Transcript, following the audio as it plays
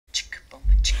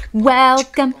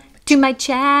Welcome to my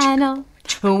channel.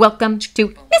 Welcome to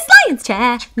Miss Lyons'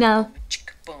 channel.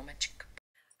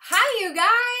 Hi, you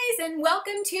guys, and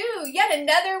welcome to yet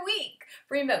another week.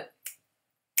 Remote.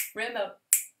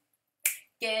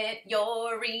 Get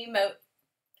your remote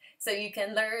so you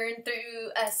can learn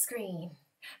through a screen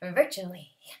virtually.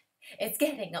 It's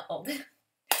getting old,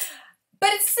 but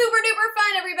it's super duper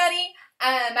fun, everybody.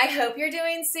 I hope you're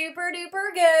doing super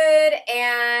duper good,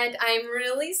 and I'm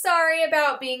really sorry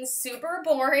about being super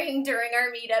boring during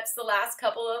our meetups the last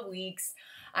couple of weeks.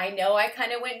 I know I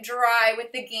kind of went dry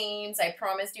with the games. I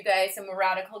promised you guys some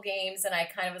radical games, and I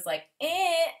kind of was like,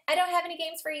 I don't have any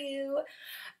games for you.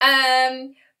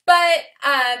 But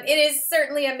it is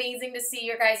certainly amazing to see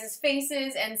your guys'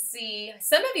 faces and see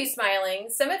some of you smiling.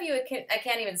 Some of you I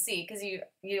can't even see because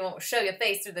you won't show your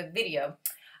face through the video.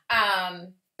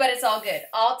 But it's all good.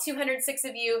 All 206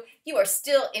 of you, you are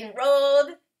still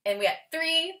enrolled, and we got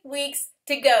 3 weeks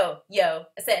to go. Yo,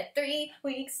 I said 3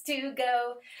 weeks to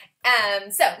go.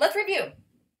 So let's review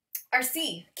our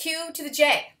C, Q to the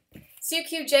J.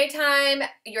 CQJ time,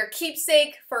 your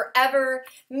keepsake forever.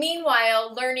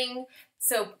 Meanwhile, learning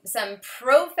some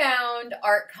profound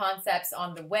art concepts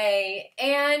on the way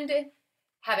and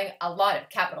having a lot of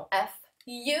capital F,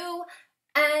 U,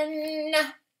 N.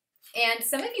 And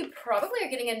some of you probably are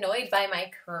getting annoyed by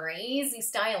my crazy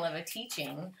style of a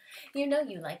teaching. You know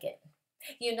you like it.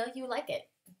 You know you like it.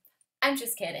 I'm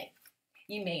just kidding.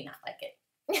 You may not like it.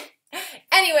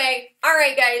 Anyway, all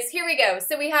right, guys, here we go.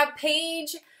 So we have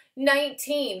page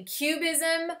 19,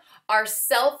 Cubism, our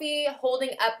selfie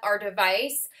holding up our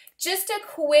device. Just a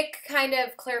quick kind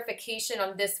of clarification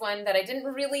on this one that I didn't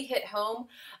really hit home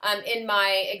in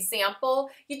my example.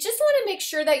 You just want to make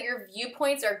sure that your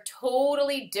viewpoints are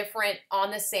totally different on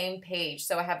the same page.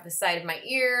 So I have the side of my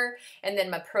ear, and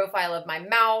then my profile of my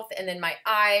mouth, and then my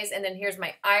eyes, and then here's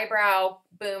my eyebrow,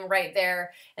 boom, right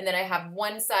there. And then I have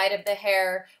one side of the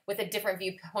hair with a different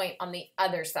viewpoint on the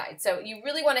other side. So you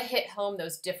really want to hit home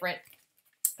those different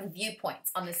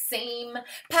viewpoints on the same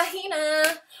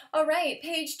pagina. All right,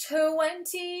 page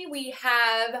 20, we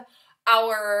have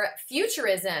our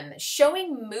futurism,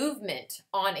 showing movement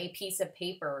on a piece of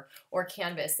paper or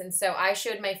canvas. And so I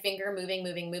showed my finger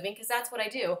moving, because that's what I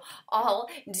do all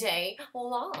day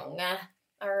long.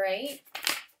 All right.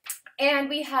 And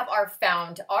we have our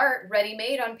found art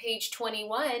ready-made on page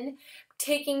 21,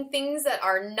 taking things that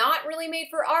are not really made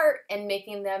for art and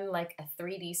making them like a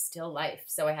 3D still life.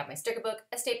 So I have my sticker book,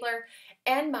 a stapler,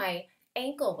 and my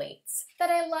ankle weights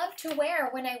that I love to wear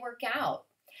when I work out.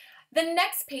 The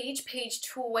next page, page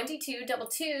 22, double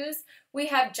twos, we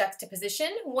have juxtaposition,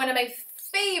 one of my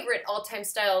favorite all-time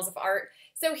styles of art.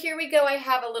 So here we go. I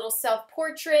have a little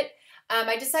self-portrait.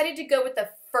 I decided to go with the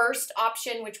first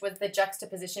option, which was the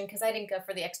juxtaposition, because I didn't go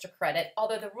for the extra credit,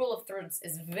 although the rule of thirds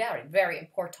is very, very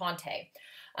importante.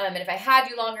 And if I had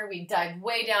you longer, we'd dive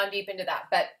way down deep into that.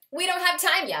 But we don't have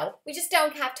time, yo. We just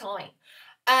don't have time.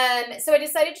 So I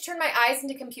decided to turn my eyes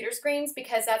into computer screens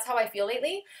because that's how I feel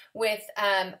lately with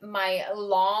my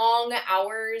long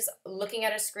hours looking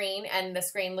at a screen and the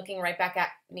screen looking right back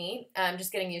at me. I'm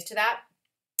just getting used to that.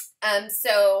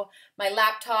 So my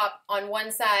laptop on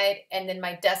one side and then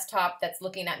my desktop that's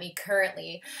looking at me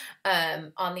currently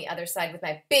on the other side with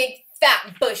my big,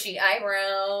 fat, bushy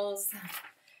eyebrows.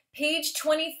 Page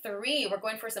 23, we're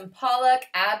going for some Pollock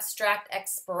abstract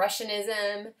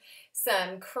expressionism,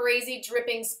 some crazy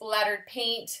dripping splattered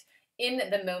paint in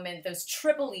the moment, those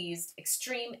triple E's,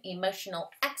 extreme emotional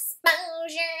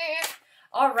exposure.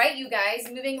 All right, you guys,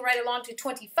 moving right along to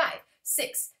 25,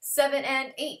 6, 7,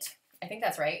 and 8. I think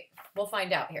that's right. We'll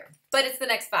find out here. But it's the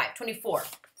next 5, 24.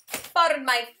 Pardon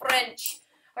my French.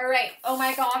 All right. Oh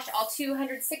my gosh, all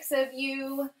 206 of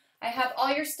you. I have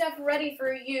all your stuff ready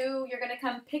for you. You're going to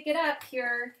come pick it up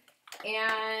here.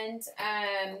 And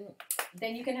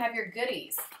then you can have your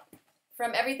goodies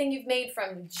from everything you've made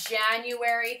from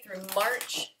January through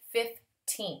March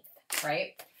 15th,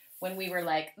 right? When we were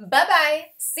like,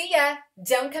 bye-bye, see ya,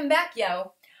 don't come back,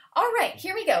 yo. All right,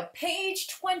 here we go. Page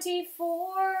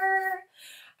 24.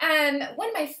 One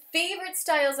of my favorite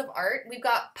styles of art, we've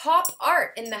got pop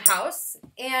art in the house.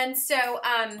 And so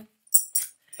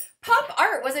pop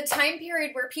art was a time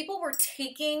period where people were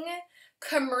taking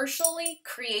commercially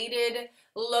created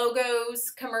logos,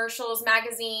 commercials,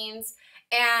 magazines,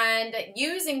 and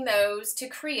using those to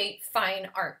create fine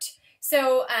art.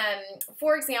 So,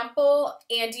 for example,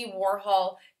 Andy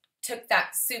Warhol took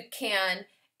that soup can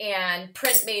and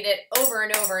print made it over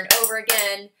and over and over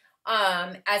again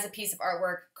as a piece of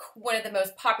artwork, one of the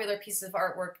most popular pieces of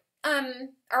artwork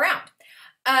around.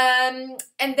 And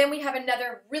then we have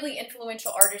another really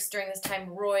influential artist during this time,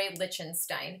 Roy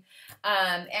Lichtenstein.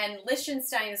 And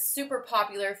Lichtenstein is super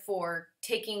popular for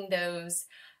taking those,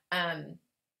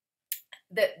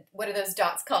 what are those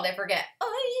dots called? I forget.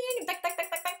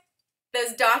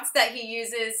 Those dots that he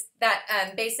uses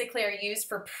that basically are used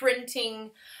for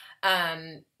printing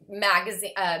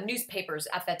newspapers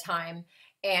at that time.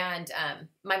 And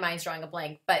my mind's drawing a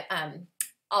blank, but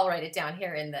I'll write it down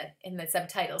here in the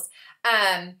subtitles.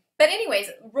 But anyways,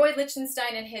 Roy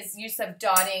Lichtenstein and his use of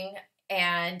dotting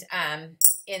and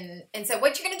so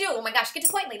what you're gonna do, oh my gosh, get to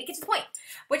the point, lady, get to the point.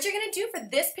 What you're gonna do for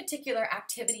this particular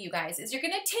activity, you guys, is you're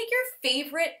gonna take your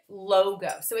favorite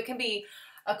logo. So it can be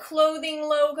a clothing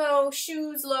logo,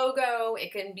 shoes logo,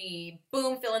 it can be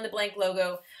boom, fill in the blank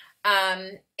logo.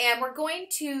 And we're going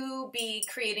to be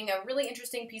creating a really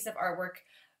interesting piece of artwork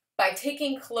by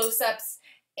taking close-ups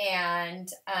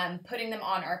and putting them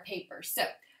on our paper. So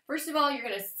first of all, you're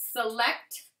going to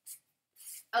select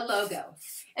a logo.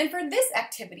 And for this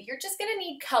activity, you're just going to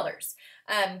need colors,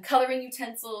 coloring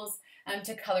utensils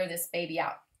to color this baby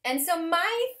out. And so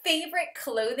my favorite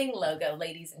clothing logo,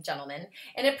 ladies and gentlemen,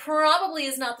 and it probably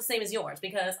is not the same as yours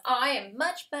because I am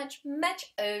much, much,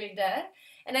 much older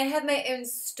and I have my own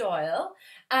style,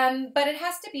 but it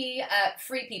has to be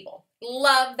Free People.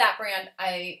 Love that brand.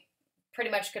 I pretty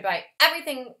much could buy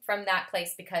everything from that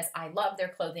place because I love their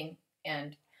clothing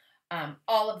and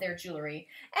all of their jewelry,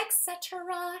 etc.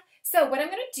 So what I'm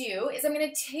going to do is I'm going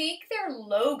to take their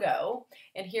logo,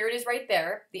 and here it is right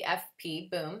there, the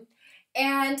FP, boom.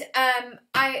 And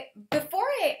before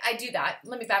I do that,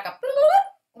 let me back up.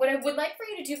 What I would like for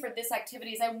you to do for this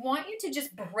activity is I want you to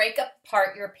just break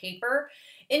apart your paper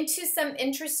into some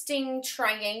interesting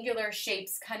triangular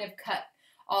shapes kind of cut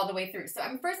all the way through. So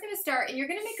I'm first going to start, and you're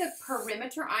going to make a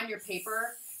perimeter on your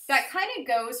paper that kind of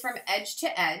goes from edge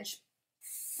to edge.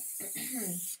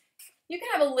 You can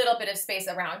have a little bit of space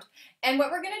around. And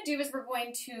what we're going to do is we're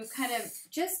going to kind of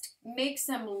just make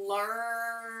some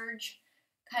large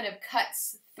kind of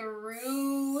cuts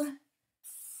through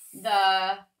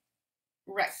the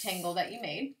rectangle that you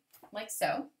made, like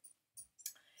so.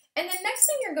 And the next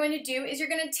thing you're going to do is you're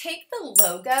going to take the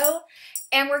logo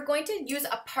and we're going to use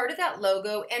a part of that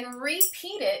logo and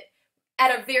repeat it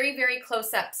at a very, very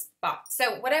close up spot.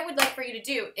 So what I would like for you to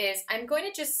do is I'm going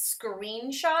to just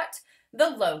screenshot the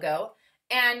logo,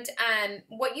 and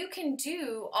what you can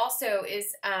do also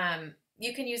is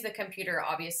you can use the computer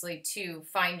obviously to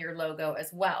find your logo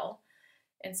as well.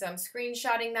 And so I'm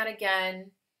screenshotting that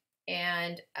again,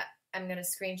 and I'm going to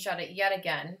screenshot it yet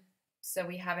again. So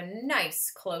we have a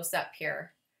nice close up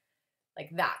here, like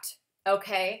that.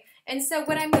 Okay, and so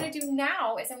what I'm going to do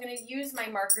now is I'm going to use my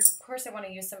markers. Of course, I want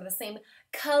to use some of the same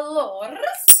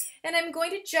colors, and I'm going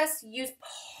to just use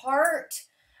part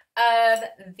of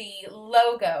the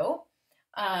logo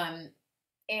and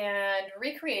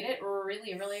recreate it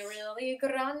really, really, really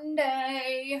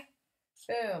grande.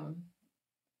 Boom.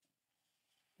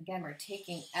 Again, we're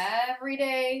taking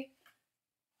everyday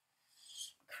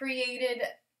created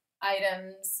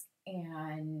items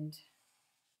and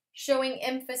showing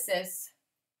emphasis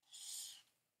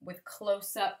with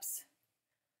close-ups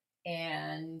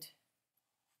and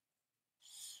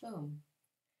boom.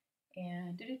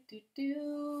 And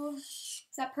do-do-do-do. Is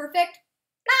that perfect?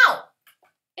 No,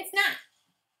 it's not.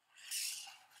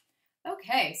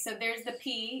 Okay, so there's the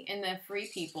P in the Free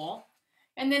People.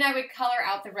 And then I would color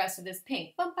out the rest of this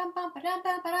pink.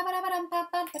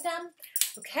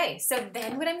 Okay, so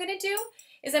then what I'm going to do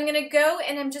is I'm going to go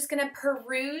and I'm just going to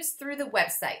peruse through the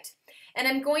website. And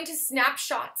I'm going to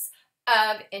snapshots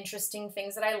of interesting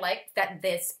things that I like that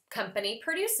this company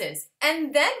produces.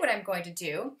 And then what I'm going to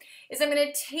do is I'm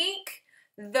going to take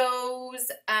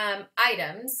those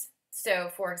items.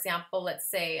 So for example, let's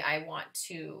say I want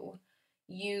to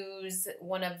use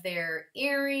one of their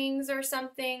earrings or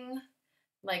something.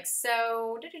 Like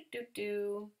so.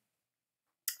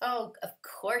 Oh, of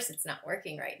course it's not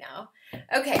working right now.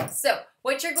 Okay, so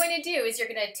what you're going to do is you're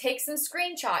going to take some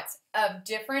screenshots of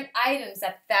different items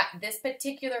that this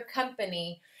particular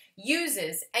company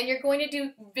uses, and you're going to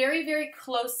do very, very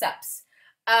close-ups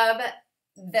of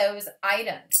those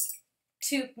items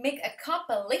to make a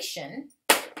compilation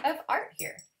of art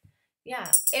here.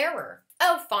 Yeah, error.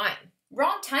 Oh, fine.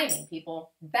 Wrong timing,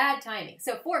 people. Bad timing.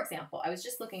 So, for example, I was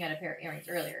just looking at a pair of earrings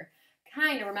earlier.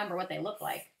 Kind of remember what they look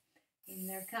like. And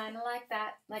they're kind of like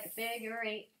that, like a figure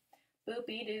eight.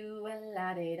 Boopy-doo,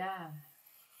 la-de-da.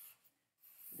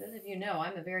 Those of you know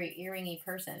I'm a very earringy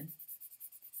person.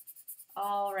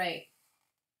 All right.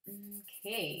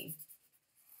 Okay.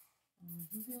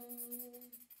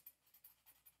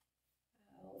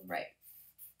 All right.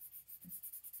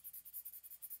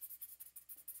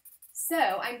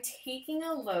 So I'm taking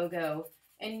a logo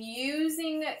and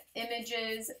using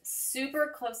images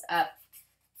super close up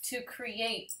to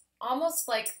create almost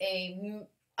like a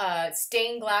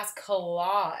stained glass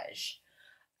collage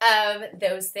of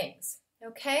those things.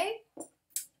 Okay?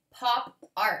 Pop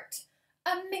art.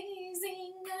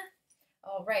 Amazing.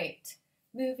 All right.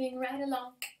 Moving right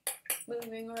along.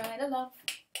 Moving right along.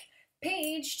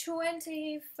 Page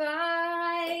 25.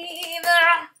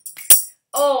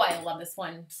 Oh, I love this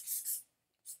one.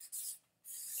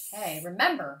 Okay,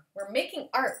 remember, we're making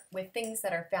art with things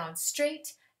that are found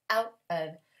straight out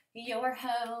of your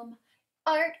home.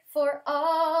 Art for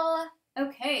all.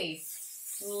 Okay,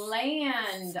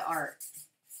 land art.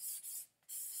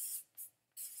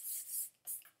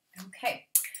 Okay,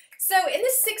 so in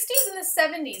the 60s and the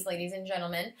 70s, ladies and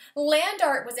gentlemen, land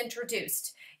art was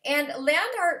introduced. And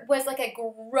land art was like a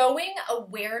growing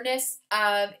awareness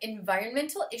of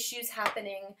environmental issues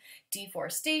happening,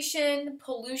 deforestation,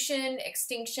 pollution,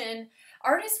 extinction.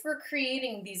 Artists were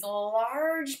creating these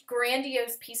large,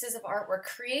 grandiose pieces of art were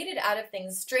created out of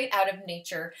things straight out of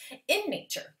nature, in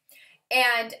nature.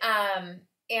 And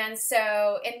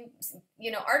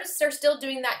you know, artists are still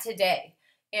doing that today.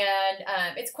 And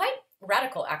it's quite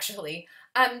radical, actually.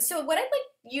 So what I'd like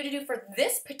you to do for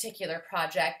this particular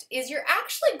project is you're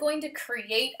actually going to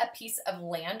create a piece of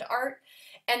land art,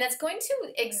 and that's going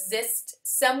to exist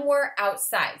somewhere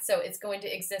outside. So it's going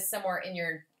to exist somewhere in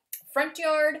your front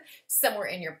yard, somewhere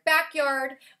in your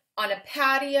backyard, on a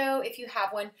patio if you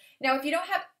have one. Now, if you don't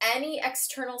have any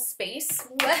external space,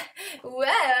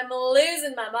 well, I'm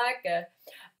losing my marker.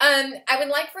 I would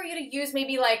like for you to use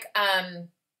maybe like a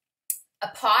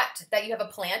pot that you have a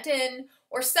plant in,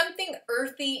 or something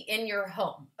earthy in your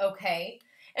home, okay?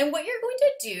 And what you're going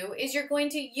to do is you're going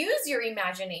to use your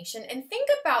imagination and think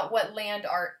about what land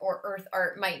art or earth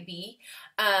art might be.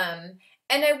 And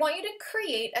I want you to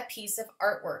create a piece of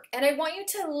artwork, and I want you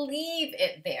to leave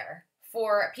it there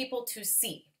for people to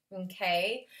see,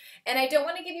 okay? And I don't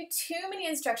want to give you too many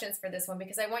instructions for this one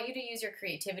because I want you to use your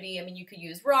creativity. I mean, you could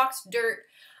use rocks, dirt,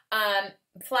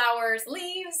 flowers,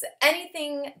 leaves,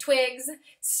 anything, twigs,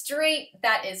 straight,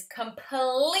 that is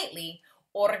completely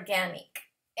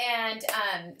organic. And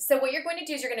so what you're going to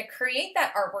do is you're going to create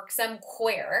that artwork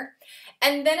somewhere,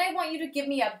 and then I want you to give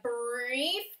me a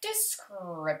brief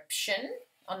description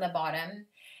on the bottom,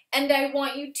 and I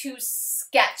want you to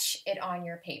sketch it on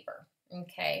your paper,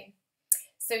 okay?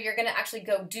 So you're going to actually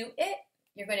go do it,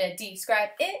 you're going to describe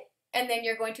it, and then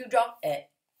you're going to draw it,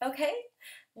 okay?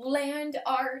 Land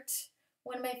art.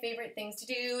 One of my favorite things to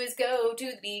do is go to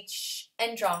the beach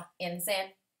and draw in the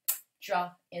sand.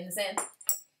 Draw in the sand.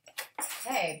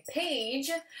 Okay, page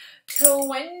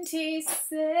 26.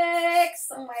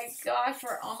 Oh my gosh,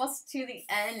 we're almost to the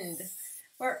end.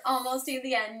 We're almost to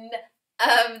the end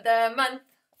of the month.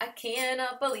 I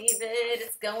cannot believe it.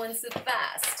 It's going so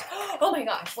fast. Oh my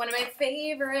gosh, one of my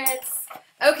favorites.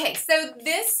 Okay, so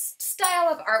this style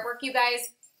of artwork, you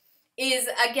guys, is,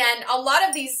 again, a lot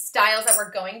of these styles that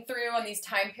we're going through on these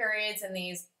time periods and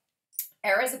these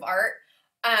eras of art,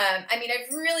 I mean,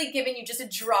 I've really given you just a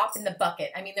drop in the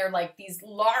bucket. I mean, they're like these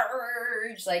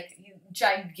large, like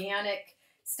gigantic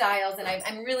styles, and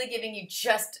I'm really giving you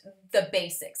just the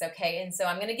basics, okay? And so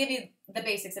I'm going to give you the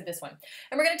basics of this one.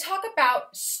 And we're going to talk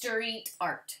about street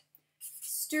art.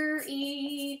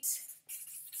 Street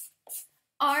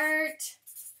art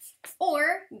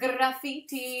or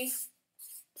graffiti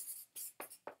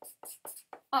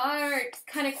art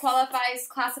kind of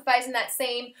classifies in that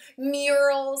same.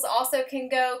 Murals also can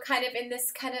go kind of in this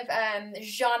kind of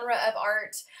genre of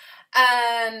art,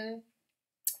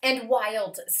 and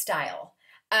wild style,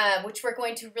 which we're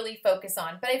going to really focus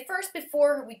on. But first,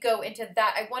 before we go into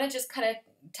that, I want to just kind of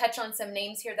touch on some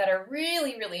names here that are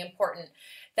really, really important,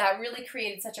 that really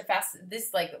created such a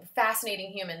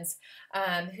fascinating humans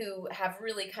who have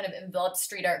really kind of enveloped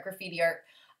street art, graffiti art.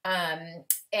 And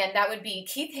that would be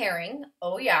Keith Haring.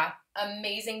 Oh yeah,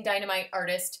 amazing dynamite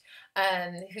artist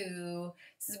who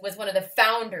was one of the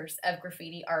founders of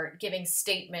graffiti art, giving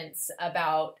statements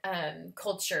about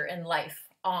culture and life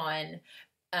in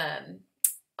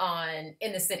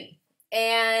the city.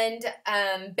 And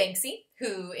Banksy,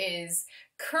 who is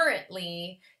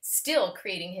currently still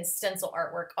creating his stencil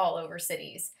artwork all over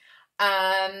cities.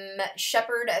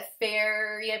 Shepard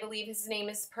Fairey, I believe his name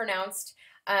is pronounced,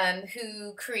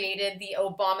 who created the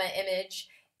Obama image,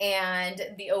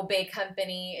 and the Obey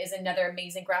Company is another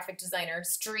amazing graphic designer,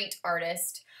 street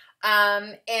artist.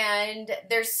 And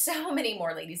there's so many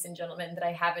more, ladies and gentlemen, that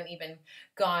I haven't even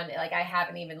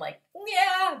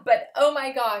but oh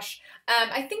my gosh.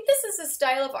 I think this is a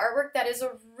style of artwork that is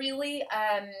a really,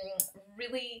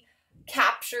 really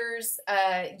captures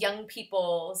young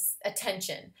people's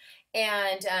attention.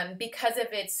 And because of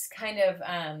its kind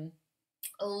of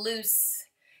loose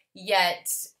yet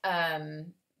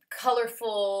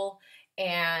colorful,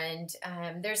 and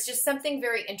there's just something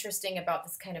very interesting about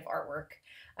this kind of artwork.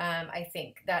 I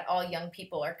think that all young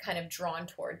people are kind of drawn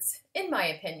towards, in my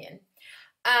opinion.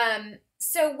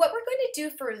 So what we're going to do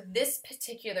for this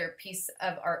particular piece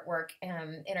of artwork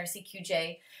in our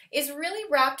CQJ is really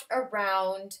wrapped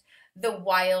around the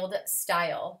wild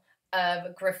style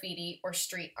of graffiti or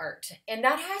street art. And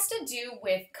that has to do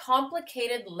with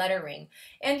complicated lettering.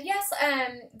 And yes,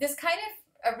 this kind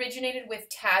of originated with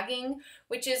tagging,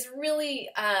 which is really,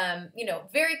 you know,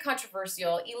 very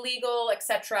controversial, illegal,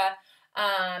 etc.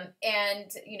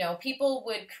 And, you know, people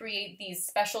would create these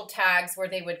special tags where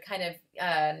they would kind of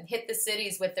hit the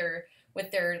cities with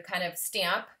their kind of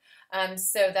stamp,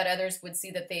 so that others would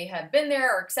see that they had been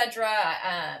there, or etc.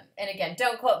 And again,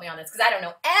 don't quote me on this because I don't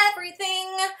know everything,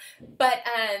 but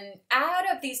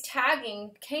out of these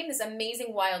tagging came this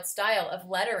amazing wild style of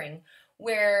lettering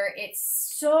where it's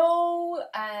so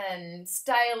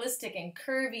stylistic and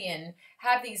curvy and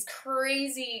have these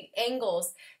crazy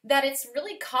angles that it's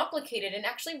really complicated and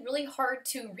actually really hard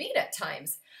to read at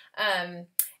times.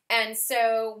 And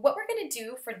so what we're going to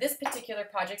do for this particular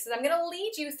project is I'm going to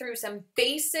lead you through some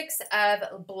basics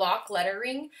of block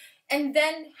lettering and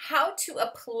then how to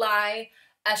apply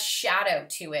a shadow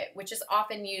to it, which is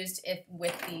often used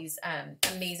with these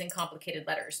amazing complicated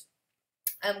letters,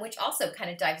 which also kind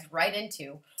of dives right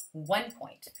into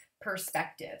 1-point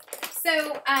perspective.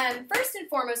 So first and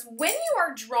foremost, when you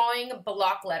are drawing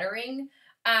block lettering,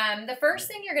 the first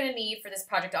thing you're going to need for this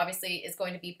project obviously is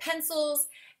going to be pencils,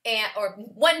 or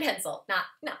one pencil, not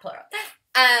plural,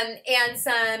 and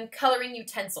some coloring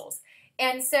utensils.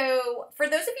 And so for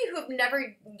those of you who have never,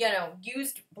 you know,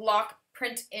 used block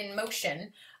print in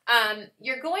motion,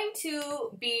 you're going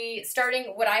to be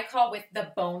starting what I call with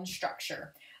the bone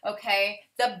structure. Okay,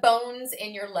 the bones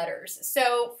in your letters.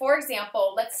 So for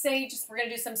example, let's say we're going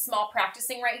to do some small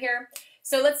practicing right here.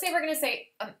 So let's say we're going to say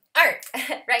art,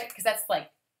 right? Because that's like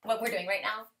what we're doing right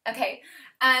now. Okay,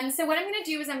 so what I'm going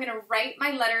to do is I'm going to write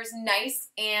my letters nice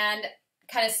and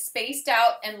kind of spaced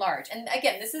out and large. And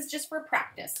again, this is just for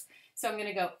practice. So I'm going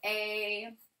to go A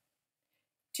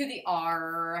to the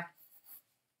R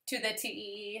to the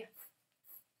T.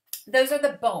 Those are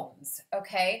the bones,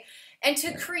 okay? And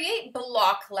to create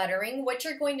block lettering, what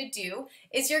you're going to do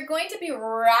is you're going to be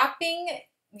wrapping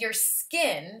your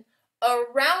skin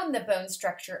around the bone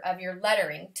structure of your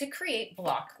lettering to create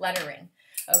block lettering,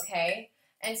 okay?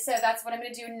 And so that's what I'm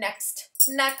going to do next,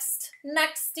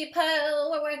 Pearl,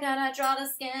 where we're going to draw the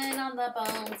skin on the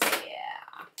bones.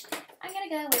 Yeah. I'm going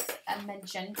to go with a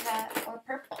magenta or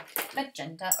purple.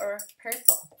 Magenta or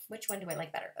purple. Which one do I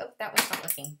like better? Oh, that one's not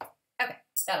working. Okay,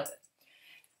 that'll do it.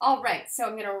 All right, so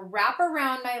I'm going to wrap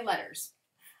around my letters.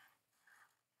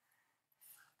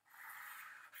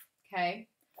 Okay,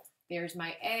 there's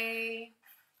my A,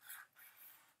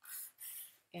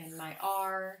 and my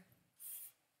R,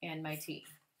 and my T.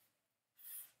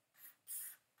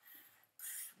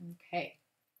 Okay,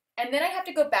 and then I have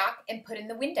to go back and put in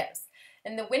the windows.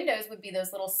 And the windows would be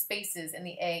those little spaces in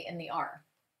the A and the R.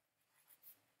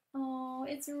 Oh,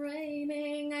 it's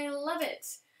raining. I love it.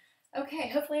 Okay,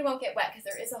 hopefully I won't get wet because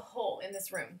there is a hole in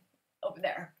this room over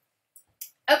there.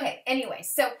 Okay, anyway,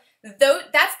 so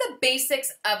that's the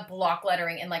basics of block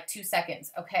lettering in like 2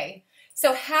 seconds, okay?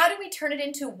 So how do we turn it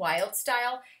into wild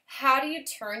style? How do you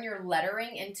turn your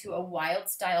lettering into a wild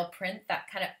style print that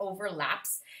kind of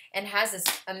overlaps and has this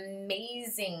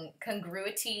amazing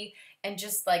congruity and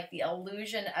just like the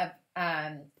illusion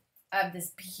of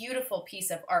this beautiful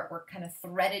piece of artwork kind of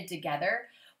threaded together?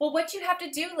 Well, what you have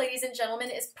to do, ladies and gentlemen,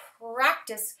 is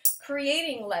practice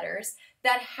creating letters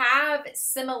that have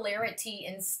similarity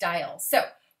in style. So,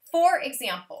 for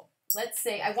example, let's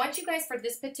say I want you guys for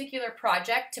this particular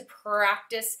project to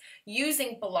practice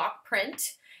using block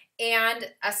print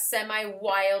and a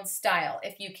semi-wild style.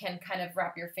 If you can kind of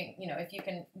wrap your finger, you know, if you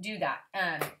can do that,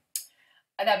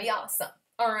 that'd be awesome.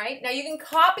 All right. Now you can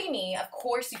copy me. Of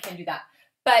course you can do that.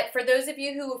 But for those of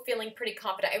you who are feeling pretty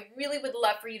confident, I really would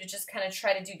love for you to just kind of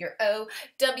try to do your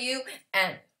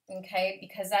O-W-N, okay?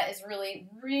 Because that is really,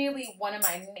 really one of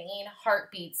my main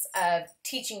heartbeats of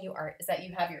teaching you art is that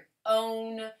you have your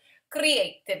own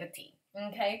creativity,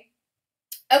 okay?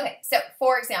 Okay, so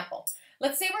for example,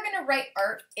 let's say we're going to write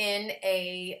art in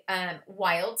a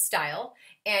wild style,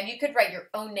 and you could write your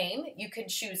own name. You could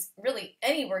choose really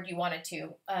any word you wanted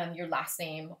to, your last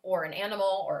name or an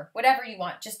animal or whatever you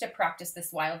want, just to practice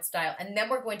this wild style. And then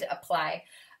we're going to apply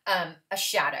a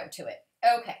shadow to it.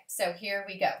 Okay, so here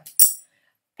we go.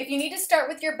 If you need to start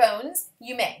with your bones,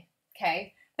 you may,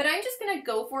 okay? But I'm just going to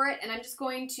go for it, and I'm just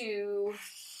going to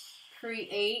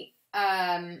create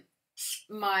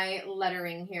my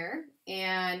lettering here.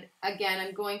 And again,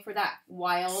 I'm going for that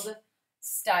wild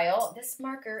style. This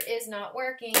marker is not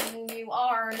working. You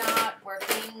are not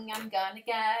working. I'm gonna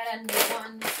get a new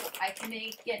one so I can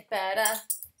make it better,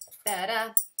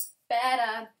 better,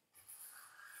 better.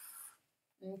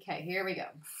 Okay, here we go.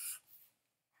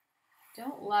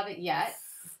 Don't love it yet.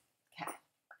 Okay.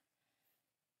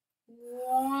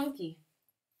 Wonky.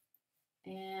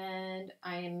 And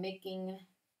I am making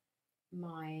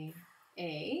my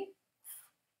A.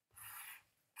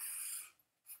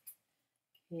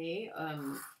 Okay,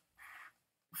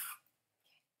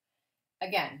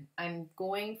 again, I'm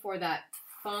going for that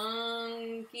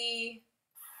funkiness.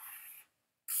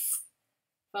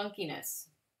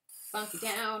 Funky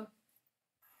down.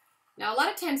 Now, a lot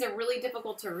of times they're really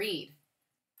difficult to read.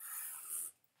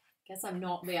 Guess I'm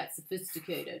not that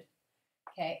sophisticated.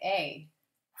 Okay, A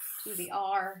to the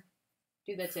R,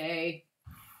 do the A.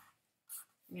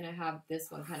 I'm going to have this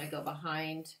one kind of go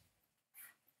behind.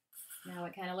 Now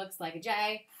it kind of looks like a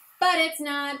J, but it's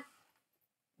not.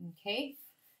 Okay,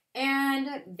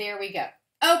 and there we go.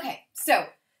 Okay, so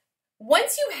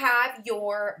once you have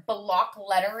your block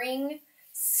lettering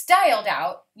styled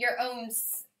out, your own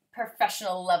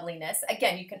professional loveliness,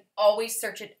 again, you can always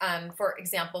search it for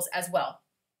examples as well.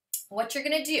 What you're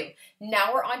going to do,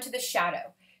 now we're on to the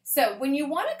shadow. So when you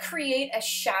want to create a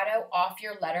shadow off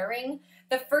your lettering,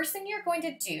 the first thing you're going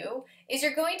to do is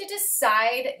you're going to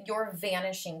decide your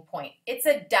vanishing point. It's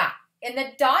a dot, and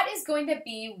the dot is going to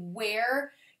be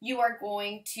where you are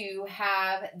going to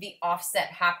have the offset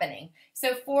happening.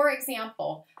 So for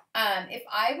example, if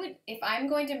I'm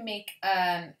going to make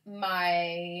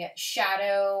my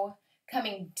shadow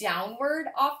coming downward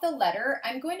off the letter,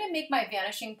 I'm going to make my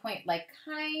vanishing point like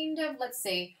kind of, let's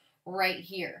say, right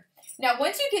here. Now,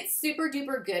 once you get super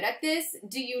duper good at this,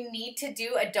 do you need to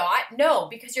do a dot? No,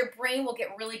 because your brain will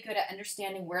get really good at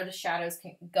understanding where the shadows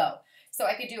can go. So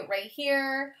I could do it right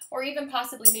here, or even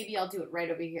possibly maybe I'll do it right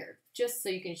over here, just so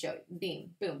you can show it.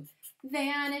 Beam, boom.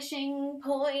 Vanishing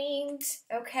point,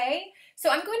 okay? So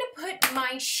I'm going to put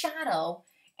my shadow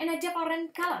in a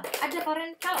different color,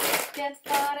 different color.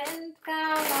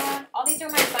 All these are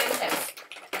my fine tips.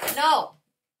 No.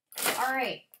 All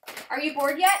right. Are you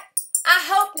bored yet? I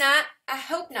hope not. I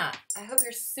hope not. I hope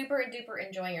you're super duper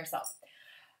enjoying yourself.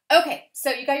 Okay,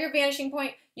 so you got your vanishing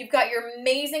point. You've got your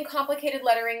amazing complicated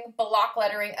lettering, block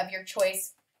lettering of your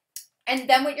choice. And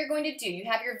then what you're going to do, you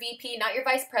have your VP, not your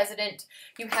vice president.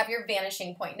 You have your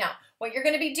vanishing point. Now, what you're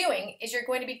going to be doing is you're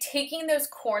going to be taking those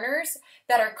corners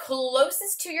that are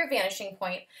closest to your vanishing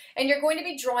point, and you're going to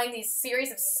be drawing these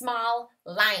series of small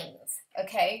lines,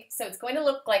 okay? So it's going to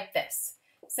look like this.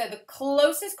 So the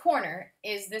closest corner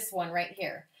is this one right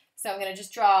here. So I'm going to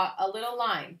just draw a little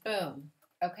line. Boom.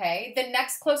 Okay. The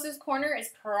next closest corner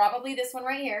is probably this one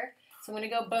right here. So I'm going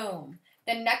to go boom.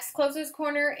 The next closest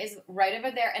corner is right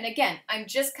over there. And again, I'm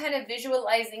just kind of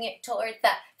visualizing it towards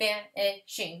that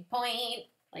vanishing point.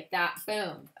 Like that.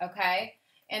 Boom. Okay.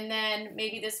 And then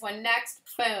maybe this one next.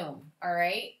 Boom. All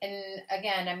right. And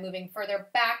again, I'm moving further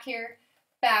back here.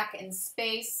 Back in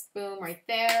space, boom, right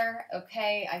there.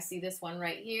 Okay, I see this one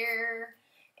right here.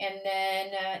 And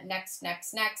then next.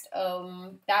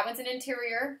 That one's an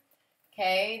interior.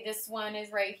 Okay, this one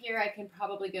is right here. I can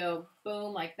probably go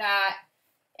boom like that.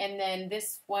 And then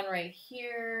this one right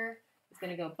here is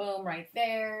gonna go boom right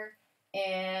there.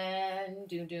 And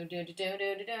boom, boom,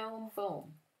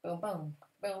 boom, boom.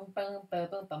 Boom, boom, boom,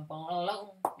 boom, boom,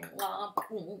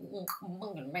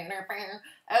 boom.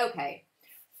 Okay.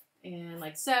 And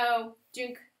like so,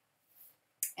 junk.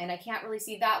 And I can't really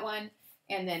see that one.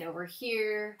 And then over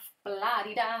here,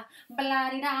 blah-de-da,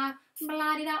 blah-de-da,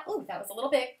 blah-de-da. Ooh, that was a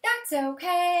little big. That's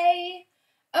okay.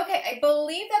 Okay, I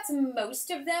believe that's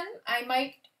most of them. I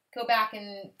might go back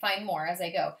and find more as I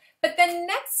go. But the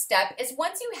next step is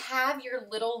once you have your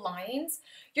little lines,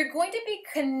 you're going to be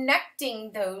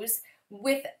connecting those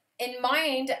with, in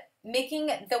mind, making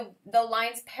the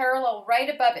lines parallel right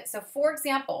above it. So for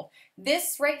example,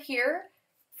 this right here,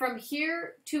 from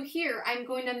here to here, I'm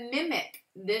going to mimic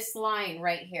this line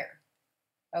right here.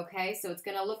 Okay, so it's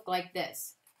going to look like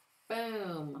this.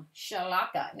 Boom,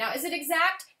 shalaka. Now, is it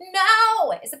exact?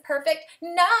 No. Is it perfect?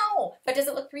 No. But does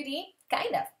it look 3D?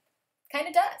 Kind of. Kind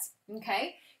of does.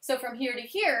 Okay, so from here to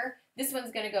here, this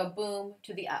one's going to go boom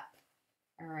to the up.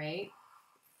 All right.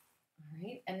 All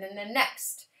right, and then the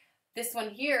next. This one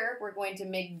here, we're going to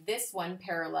make this one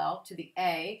parallel to the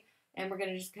A, and we're going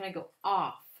to just kind of go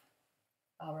off.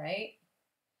 All right.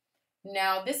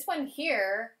 Now this one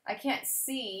here, I can't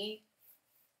see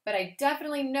but I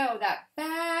definitely know that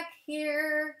back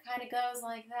here kind of goes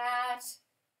like that.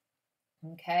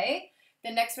 Okay,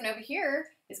 the next one over here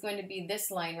is going to be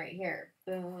this line right here.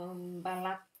 Boom,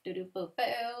 ba do do boo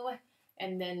boo.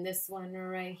 And then this one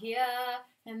right here,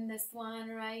 and this one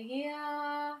right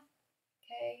here.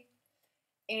 Okay,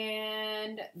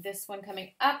 and this one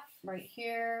coming up right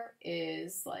here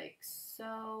is like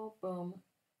so, boom,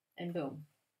 and boom.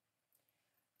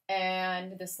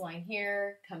 And this line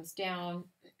here comes down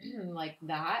like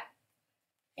that.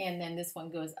 And then this one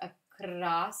goes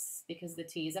across because the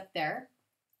T is up there.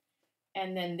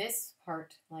 And then this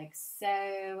part like so.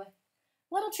 A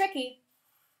little tricky,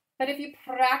 but if you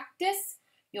practice,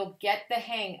 you'll get the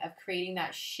hang of creating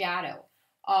that shadow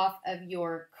off of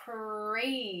your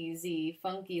crazy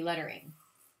funky lettering.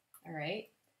 All right,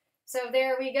 so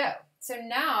there we go. So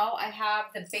now I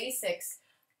have the basics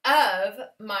of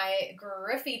my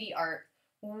graffiti art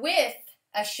with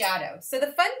a shadow. So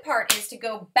the fun part is to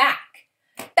go back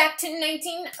to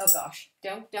oh gosh,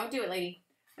 don't do it, lady.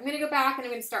 I'm gonna go back and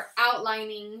I'm gonna start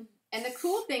outlining. And the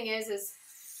cool thing is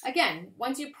again,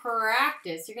 once you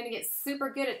practice, you're gonna get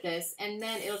super good at this, and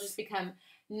then it'll just become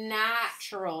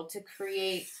natural to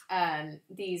create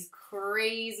these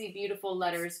crazy beautiful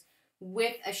letters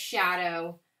with a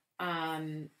shadow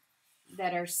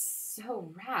that are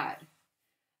so rad.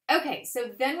 Okay, so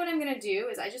then what I'm going to do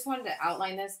is I just wanted to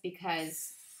outline this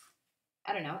because,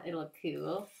 I don't know, it'll look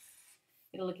cool.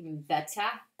 It'll look even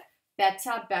better.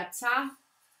 Better.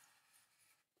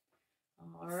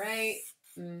 All right.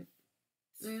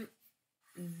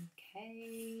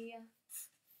 Okay.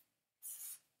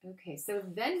 Okay, so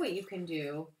then what you can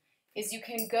do is you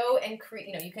can go and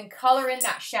create, you can color in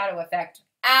that shadow effect.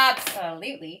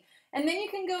 Absolutely. And then you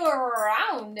can go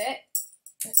around it.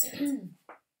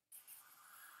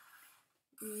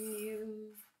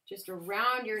 Just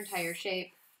around your entire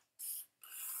shape.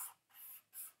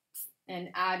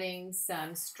 And adding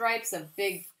some stripes of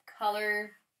big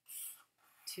color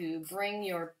to bring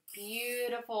your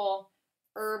beautiful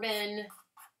urban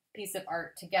piece of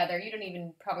art together. You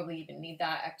don't probably even need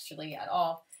that actually at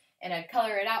all. And I'd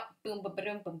color it out. Boom, boom,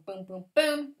 boom, boom, boom, boom,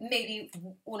 boom. Maybe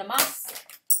una más.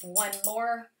 One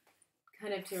more,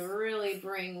 kind of to really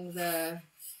bring the.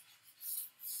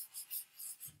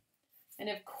 And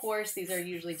of course, these are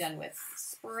usually done with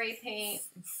spray paint.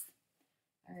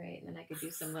 All right, and then I could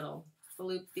do some little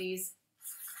bloop-dees,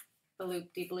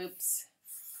 bloop-de-bloops.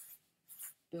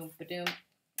 Boom, ba-doom.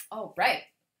 All right.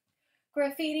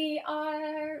 Graffiti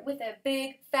art with a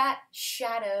big fat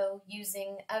shadow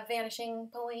using a vanishing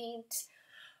point.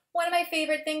 One of my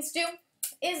favorite things to do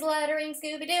is lettering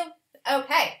Scooby-Doo.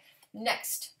 Okay,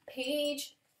 next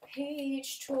page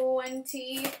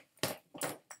 27.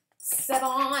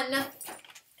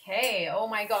 Okay, oh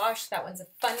my gosh, that one's a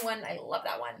fun one. I love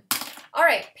that one. All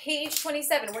right, page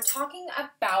 27. We're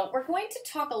going to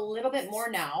talk a little bit more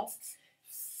now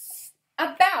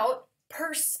about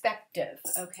perspective,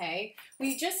 okay?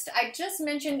 I just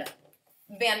mentioned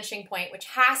vanishing point, which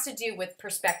has to do with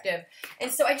perspective.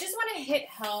 And so I just want to hit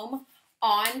home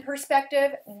on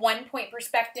perspective, 1 point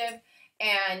perspective,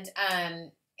 and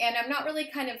I'm not really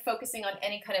kind of focusing on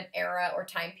any kind of era or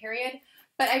time period,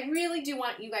 but I really do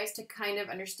want you guys to kind of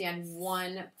understand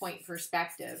 1 point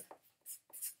perspective.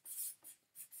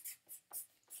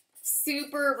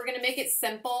 We're going to make it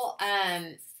simple.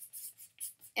 And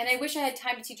I wish I had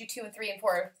time to teach you 2 and 3 and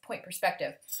 4 point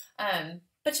perspective.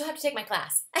 But you'll have to take my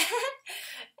class.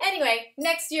 Anyway,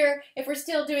 next year, if we're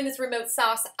still doing this remote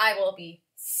sauce, I will be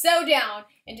so down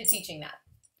into teaching that.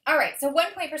 All right, so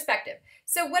 1 point perspective.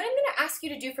 So what I'm going to ask you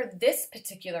to do for this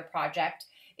particular project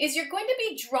is you're going to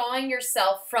be drawing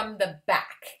yourself from the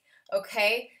back,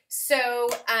 okay? So,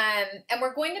 and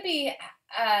we're going to be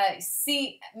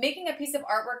making a piece of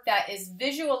artwork that is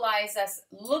visualize us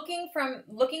looking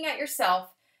at yourself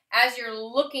as you're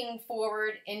looking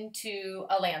forward into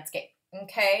a landscape,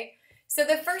 okay? So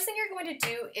the first thing you're going to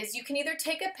do is you can either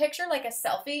take a picture like a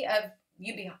selfie of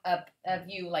the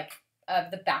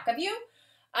back of you,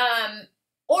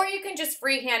 or you can just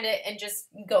freehand it and just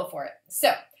go for it.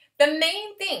 So the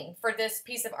main thing for this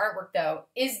piece of artwork though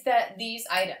is these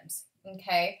items,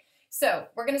 okay? So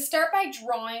we're going to start by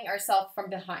drawing ourselves from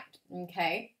behind,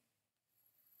 okay?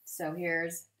 So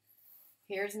here's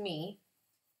me.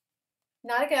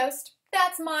 Not a ghost.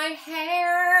 That's my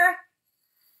hair.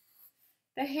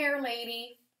 The hair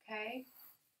lady, okay?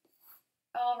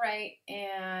 All right,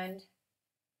 and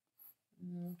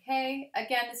okay.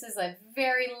 Again, this is a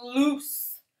very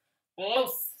loose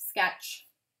sketch.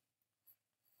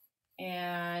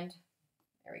 And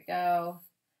there we go.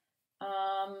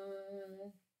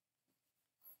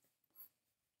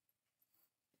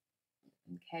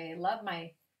 Okay, I love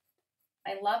my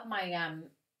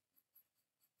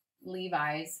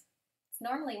Levi's. It's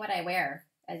normally what I wear,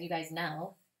 as you guys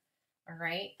know. All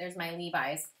right, there's my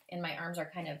Levi's, and my arms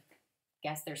are kind of,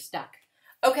 guess they're stuck.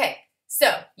 Okay,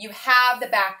 so you have the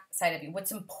back side of you.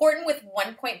 What's important with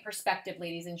 1-point perspective,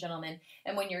 ladies and gentlemen,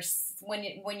 and when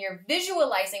you're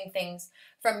visualizing things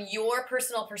from your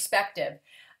personal perspective,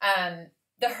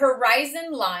 the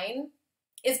horizon line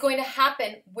is going to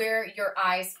happen where your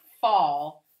eyes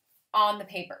fall on the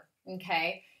paper,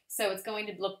 okay? So it's going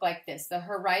to look like this. The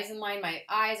horizon line, my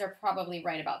eyes are probably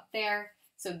right about there.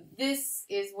 So this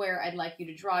is where I'd like you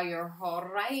to draw your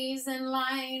horizon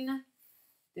line.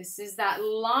 This is that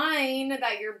line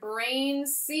that your brain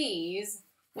sees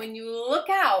when you look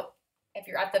out, if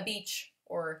you're at the beach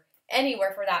or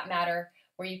anywhere for that matter,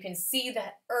 where you can see the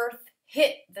earth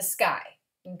hit the sky,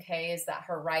 okay, is that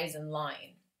horizon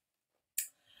line.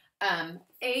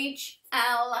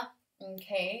 HL,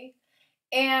 okay.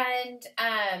 And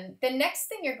the next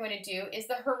thing you're going to do is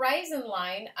the horizon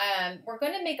line. We're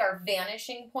going to make our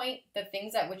vanishing point, the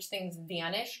things at which things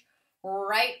vanish,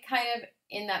 right kind of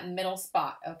in that middle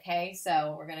spot, okay?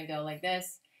 So we're going to go like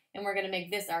this, and we're going to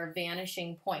make this our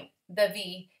vanishing point, the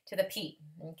V to the P,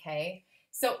 okay?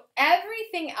 So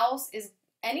everything else is,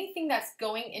 anything that's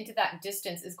going into that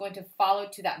distance is going to follow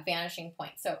to that vanishing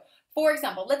point. So for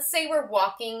example, let's say we're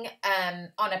walking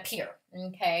on a pier,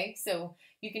 okay? So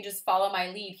you can just follow my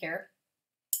lead here.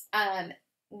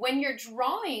 When you're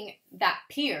drawing that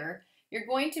pier, you're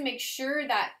going to make sure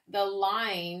that the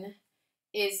line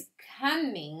is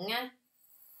coming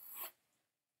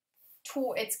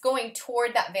to, it's going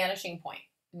toward that vanishing point,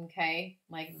 okay?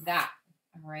 Like that,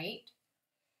 all right?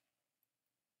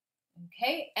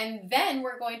 Okay, and then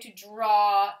we're going to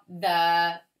draw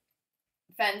the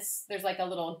fence. There's like a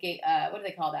little gate, what do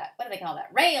they call that? What do they call that?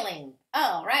 Railing.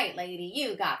 All right, lady,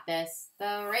 you got this.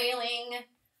 The railing,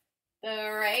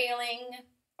 the railing.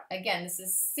 Again, this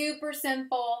is super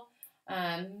simple.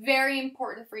 Very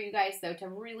important for you guys, though, to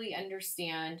really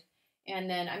understand. And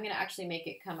then I'm going to actually make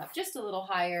it come up just a little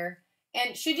higher.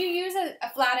 And should you use a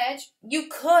flat edge? You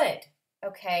could,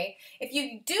 okay? If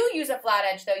you do use a flat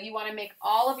edge, though, you want to make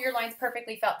all of your lines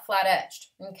perfectly flat edged,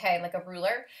 okay, like a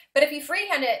ruler. But if you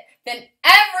freehand it, then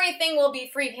everything will be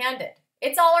free-handed.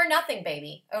 It's all or nothing,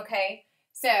 baby, okay?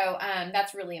 So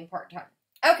that's really important.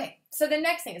 Okay, so the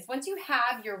next thing is once you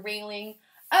have your railing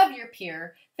of your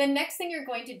pier, the next thing you're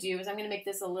going to do is I'm going to make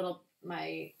this a little,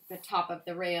 the top of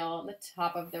the rail,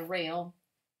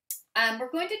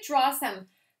 we're going to draw some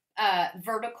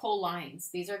vertical lines.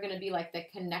 These are going to be like the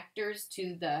connectors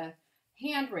to the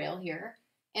handrail here.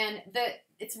 And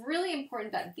it's really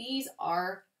important that these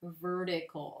are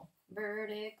vertical.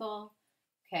 Vertical.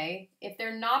 Okay. If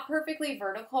they're not perfectly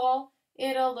vertical,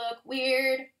 it'll look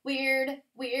weird, weird,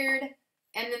 weird.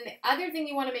 And then the other thing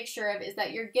you want to make sure of is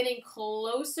that you're getting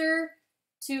closer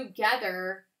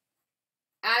together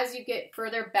as you get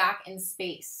further back in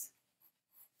space.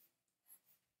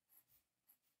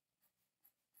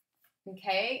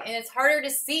 Okay, and it's harder to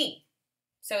see,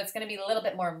 so it's going to be a little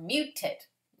bit more muted,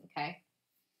 okay?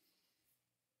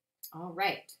 All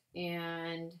right,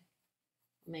 and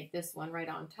make this one right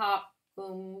on top.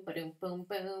 Boom, ba-doom, boom,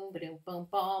 boom, ba-doom, boom,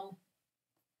 boom.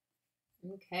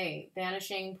 Okay,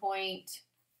 vanishing point,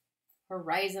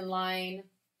 horizon line,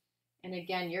 and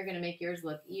again, you're going to make yours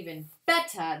look even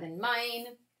better than mine,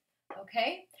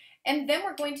 okay? And then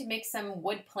we're going to make some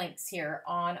wood planks here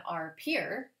on our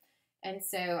pier. And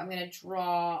so I'm going to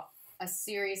draw a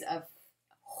series of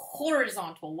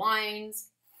horizontal lines.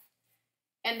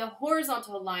 And the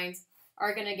horizontal lines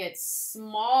are going to get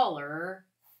smaller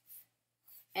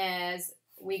as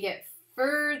we get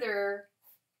further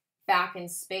back in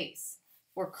space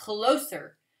or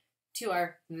closer to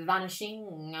our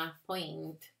vanishing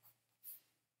point.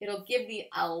 It'll give the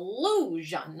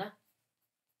illusion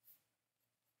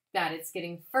that it's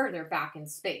getting further back in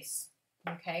space.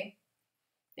 Okay?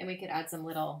 Then we could add some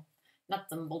little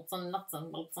nuts and bolts and nuts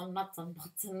and bolts and nuts and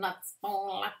bolts and nuts.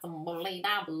 Boom,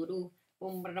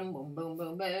 boom, boom, boom,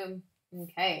 boom, boom.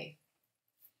 Okay.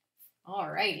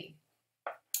 Alrighty.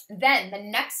 Then the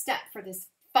next step for this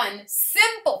fun,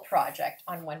 simple project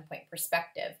on 1-point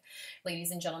perspective,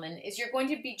 ladies and gentlemen, is you're going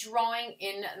to be drawing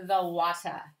in the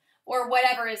water or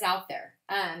whatever is out there.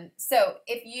 So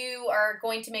if you are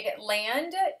going to make it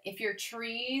land, if your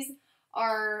trees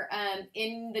are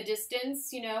in the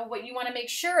distance, you know, what you want to make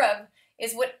sure of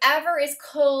is whatever is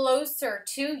closer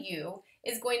to you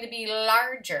is going to be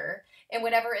larger, and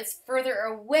whatever is further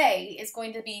away is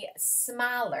going to be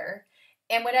smaller.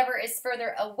 And whatever is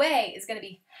further away is going to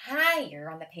be higher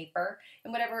on the paper,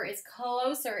 and whatever is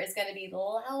closer is going to be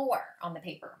lower on the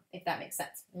paper, if that makes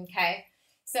sense, okay?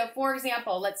 So for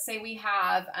example, let's say we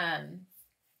have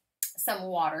some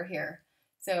water here.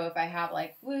 So if I have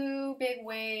like, woo, big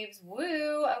waves,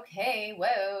 woo, okay,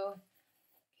 whoa.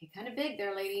 Okay, kind of big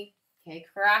there, lady. Okay,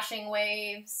 crashing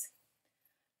waves.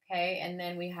 Okay, and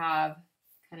then we have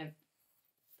kind of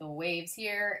the waves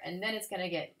here, and then it's going to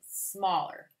get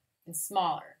smaller and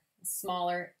smaller and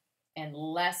smaller and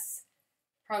less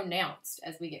pronounced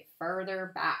as we get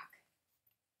further back.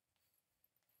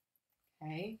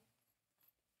 Okay.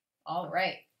 All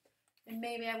right. And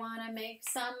maybe I want to make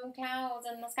some clouds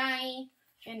in the sky,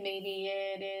 and maybe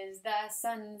it is the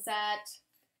sunset.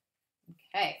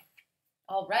 Okay.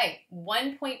 All right.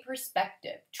 1 point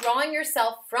perspective. Drawing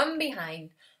yourself from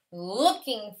behind,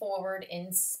 looking forward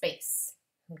in space.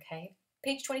 Okay.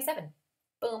 Page 27.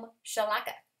 Boom.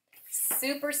 Shalaka.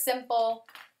 Super simple,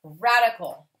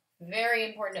 radical. Very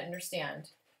important to understand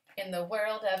in the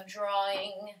world of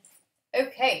drawing.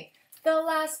 Okay. The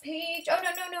last page. Oh, no.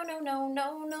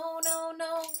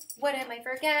 What am I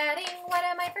forgetting? What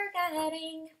am I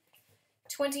forgetting?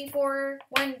 24,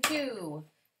 1, 2,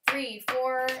 3,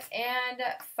 4, and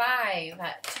 5.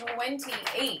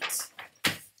 28.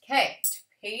 Okay,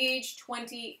 page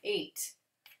 28.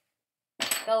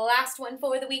 The last one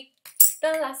for the week.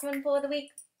 The last one for the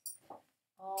week.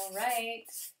 All right.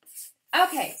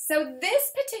 Okay, so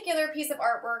this particular piece of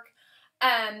artwork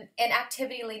and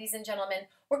activity, ladies and gentlemen,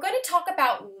 we're going to talk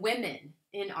about women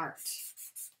in art.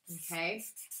 Okay?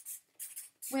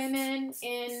 Women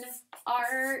in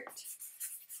art.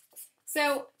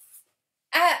 So,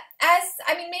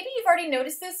 maybe you've already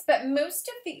noticed this, but most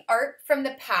of the art from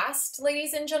the past,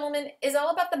 ladies and gentlemen, is all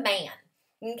about the man.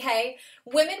 Okay?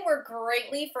 Women were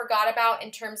greatly forgot about in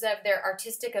terms of their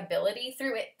artistic ability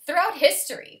throughout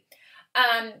history.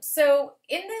 So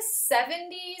in the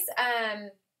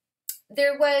 70s,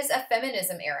 there was a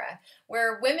feminism era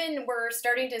where women were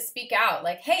starting to speak out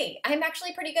like, hey, I'm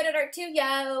actually pretty good at art too,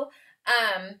 yo.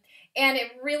 And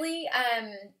it really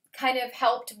kind of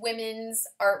helped women's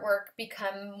artwork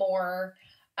become more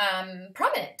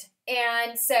prominent.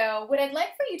 And so what I'd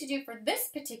like for you to do for this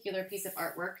particular piece of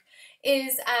artwork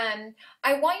is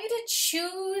I want you to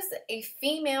choose a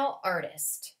female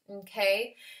artist,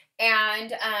 okay?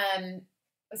 And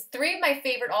three of my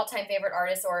all-time favorite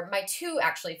artists, or my two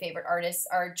actually favorite artists,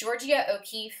 are Georgia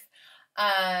O'Keeffe.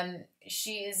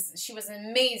 She was an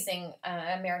amazing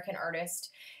American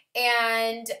artist,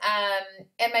 and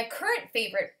my current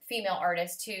favorite female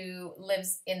artist who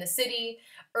lives in the city,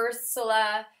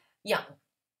 Ursula Young,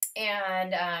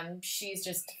 and she's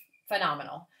just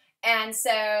phenomenal. And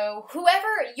so whoever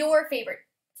your favorite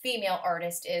female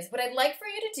artist is, what I'd like for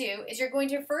you to do is you're going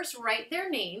to first write their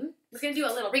name. We're going to do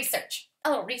a little research. A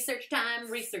little research time.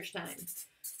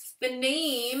 The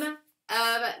name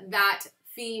of that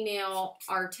female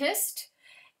artist.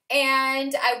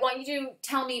 And I want you to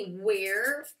tell me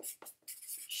where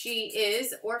she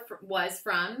is or was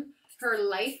from, her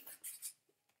life,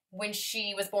 when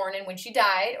she was born and when she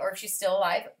died, or if she's still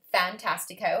alive.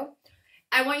 Fantastico.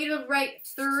 I want you to write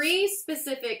 3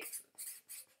 specific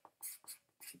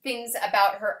things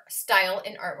about her style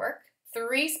in artwork,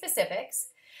 3 specifics,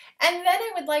 and then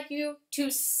I would like you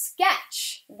to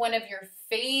sketch one of your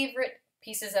favorite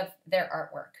pieces of their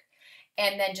artwork,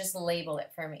 and then just label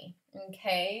it for me,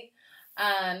 okay?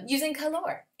 Using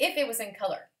color, if it was in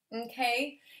color,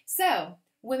 okay? So,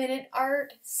 women in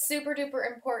art, super duper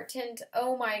important.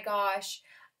 Oh my gosh,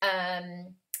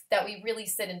 that we really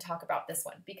sit and talk about this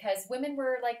one, because women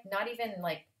were like not even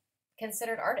like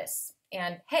considered artists.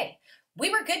 And hey, we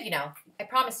were good, you know, I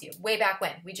promise you, way back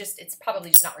when. It's probably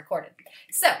just not recorded.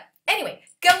 So anyway,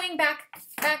 going back,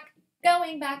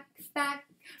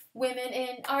 women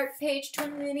in art, page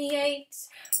 28,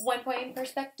 1 point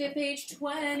perspective, page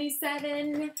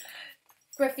 27,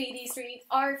 graffiti street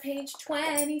art, page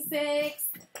 26,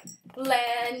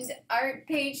 land art,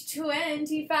 page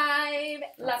 25.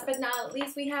 Last but not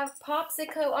least, we have pop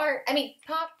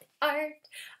art.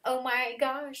 Oh my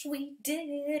gosh, we did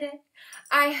it.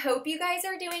 I hope you guys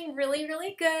are doing really,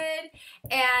 really good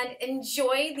and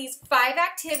enjoy these 5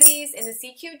 activities in the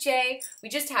CQJ. We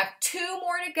just have 2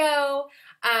 more to go,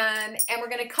 and we're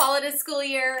going to call it a school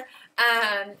year.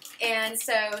 And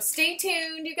so stay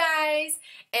tuned, you guys,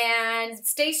 and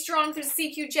stay strong through the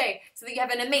CQJ so that you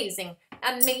have an amazing,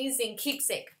 amazing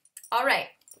keepsake. All right,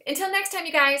 until next time,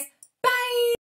 you guys, bye!